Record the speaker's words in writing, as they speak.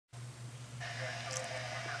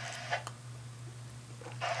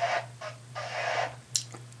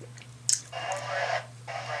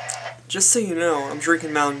Just so you know, I'm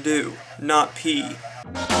drinking Mountain Dew, not pee. Look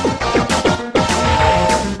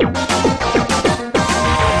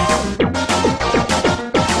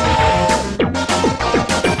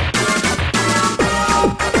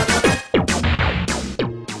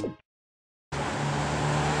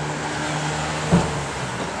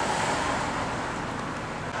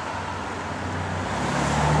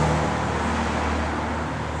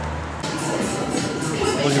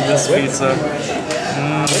at this pizza.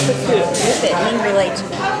 With it, you relate to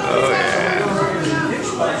that. Oh yeah.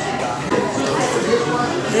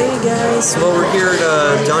 Hey guys, well we're here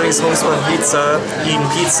at Donnie's Homespun Pizza, eating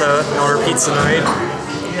pizza on our pizza night.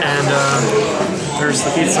 And there's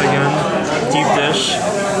the pizza again, deep dish.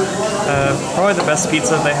 Probably the best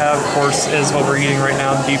pizza they have, of course, is what we're eating right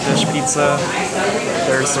now, deep dish pizza.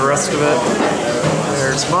 There's the rest of it.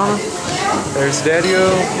 There's Mama. There's Daddy-O.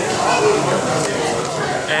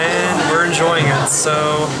 And we're enjoying it,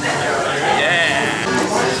 so yeah.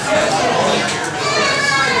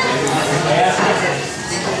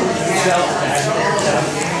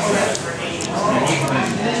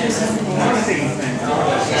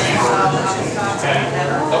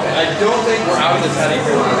 I don't think we're out of this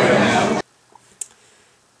heading.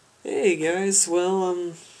 Hey guys,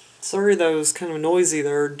 well, sorry that was kind of noisy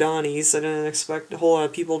there, Donnie's. I didn't expect a whole lot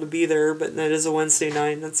of people to be there, but that is a Wednesday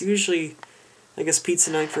night, and that's usually, I guess,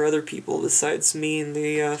 pizza night for other people besides me and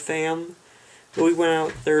the fam. But we went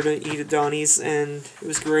out there to eat at Donnie's, and it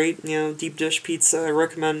was great. You know, deep dish pizza. I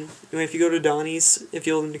recommend, if you go to Donnie's, if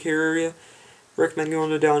you live in the Decatur area, recommend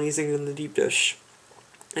going to Donnie's and getting the deep dish.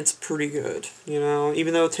 It's pretty good, you know,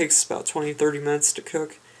 even though it takes about 20-30 minutes to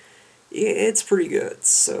cook, it's pretty good.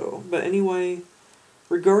 So, but anyway,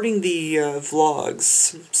 regarding the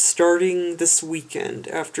vlogs, starting this weekend,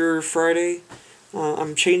 after Friday,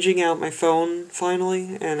 I'm changing out my phone,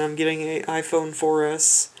 finally, and I'm getting an iPhone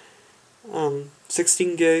 4S,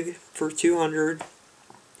 16 gig for $200,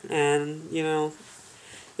 and, you know,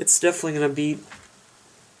 it's definitely going to beat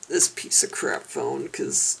this piece of crap phone,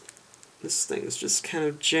 because this thing's just kind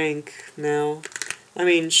of jank now. I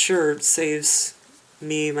mean, sure, it saves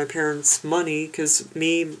me and my parents money, because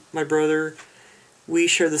me, my brother, we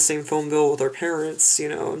share the same phone bill with our parents, you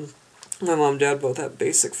know, and my mom and dad both have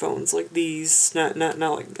basic phones like these, not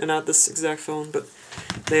this exact phone, but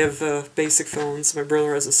they have basic phones. My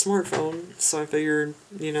brother has a smartphone, so I figured,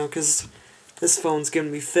 you know, because this phone's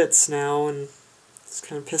giving me fits now, and it's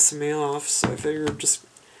kind of pissing me off, so I figured just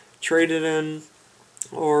trade it in,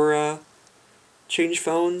 or change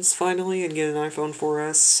phones finally and get an iPhone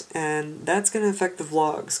 4S, and that's going to affect the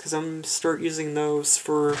vlogs, because I'm going to start using those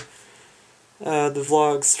for the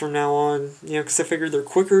vlogs from now on, you know, because I figured they're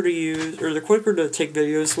quicker to use, or they're quicker to take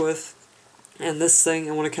videos with, and this thing,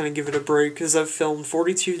 I want to kind of give it a break, because I've filmed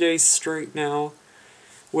 42 days straight now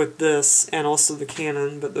with this, and also the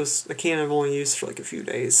Canon, but the Canon I've only used for like a few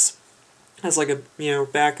days, as like a, you know,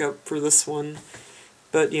 backup for this one,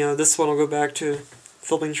 but, you know, this one will go back to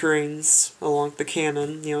filming trains along the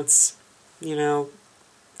Canon, you know, it's, you know,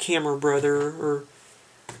 camera brother, or,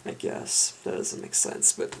 I guess, that doesn't make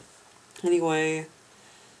sense, but anyway,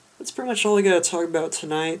 that's pretty much all I gotta talk about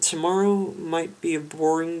tonight. Tomorrow might be a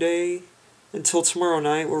boring day, until tomorrow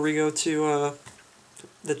night, where we go to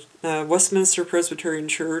the Westminster Presbyterian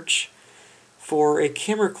Church for a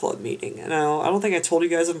camera club meeting. Now, I don't think I told you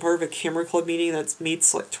guys I'm part of a camera club meeting that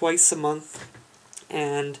meets like twice a month,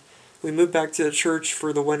 and we moved back to the church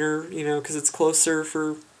for the winter, you know, because it's closer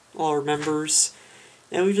for all our members.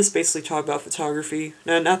 And we just basically talk about photography.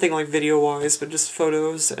 Now, nothing like video-wise, but just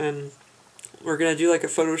photos. And we're going to do like a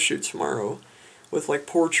photo shoot tomorrow with like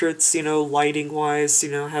portraits, you know, lighting-wise,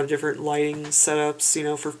 you know, have different lighting setups, you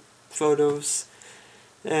know, for photos.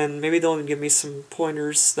 And maybe they'll even give me some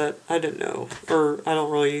pointers that I didn't know, or I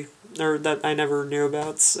don't really, or that I never knew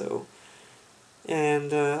about, so.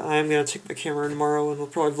 And I'm going to take my camera tomorrow, and we'll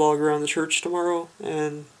probably vlog around the church tomorrow,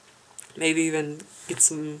 and maybe even get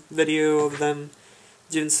some video of them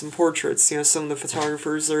doing some portraits, you know, some of the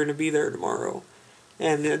photographers that are going to be there tomorrow.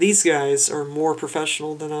 And these guys are more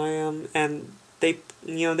professional than I am, and they,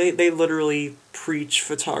 you know, they literally preach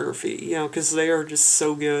photography, you know, because they are just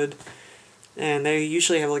so good, and they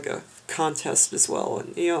usually have like a contest as well,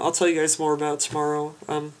 and, you know, I'll tell you guys more about it tomorrow.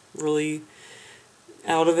 I'm really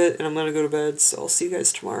out of it, and I'm going to go to bed, so I'll see you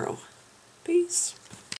guys tomorrow. Peace.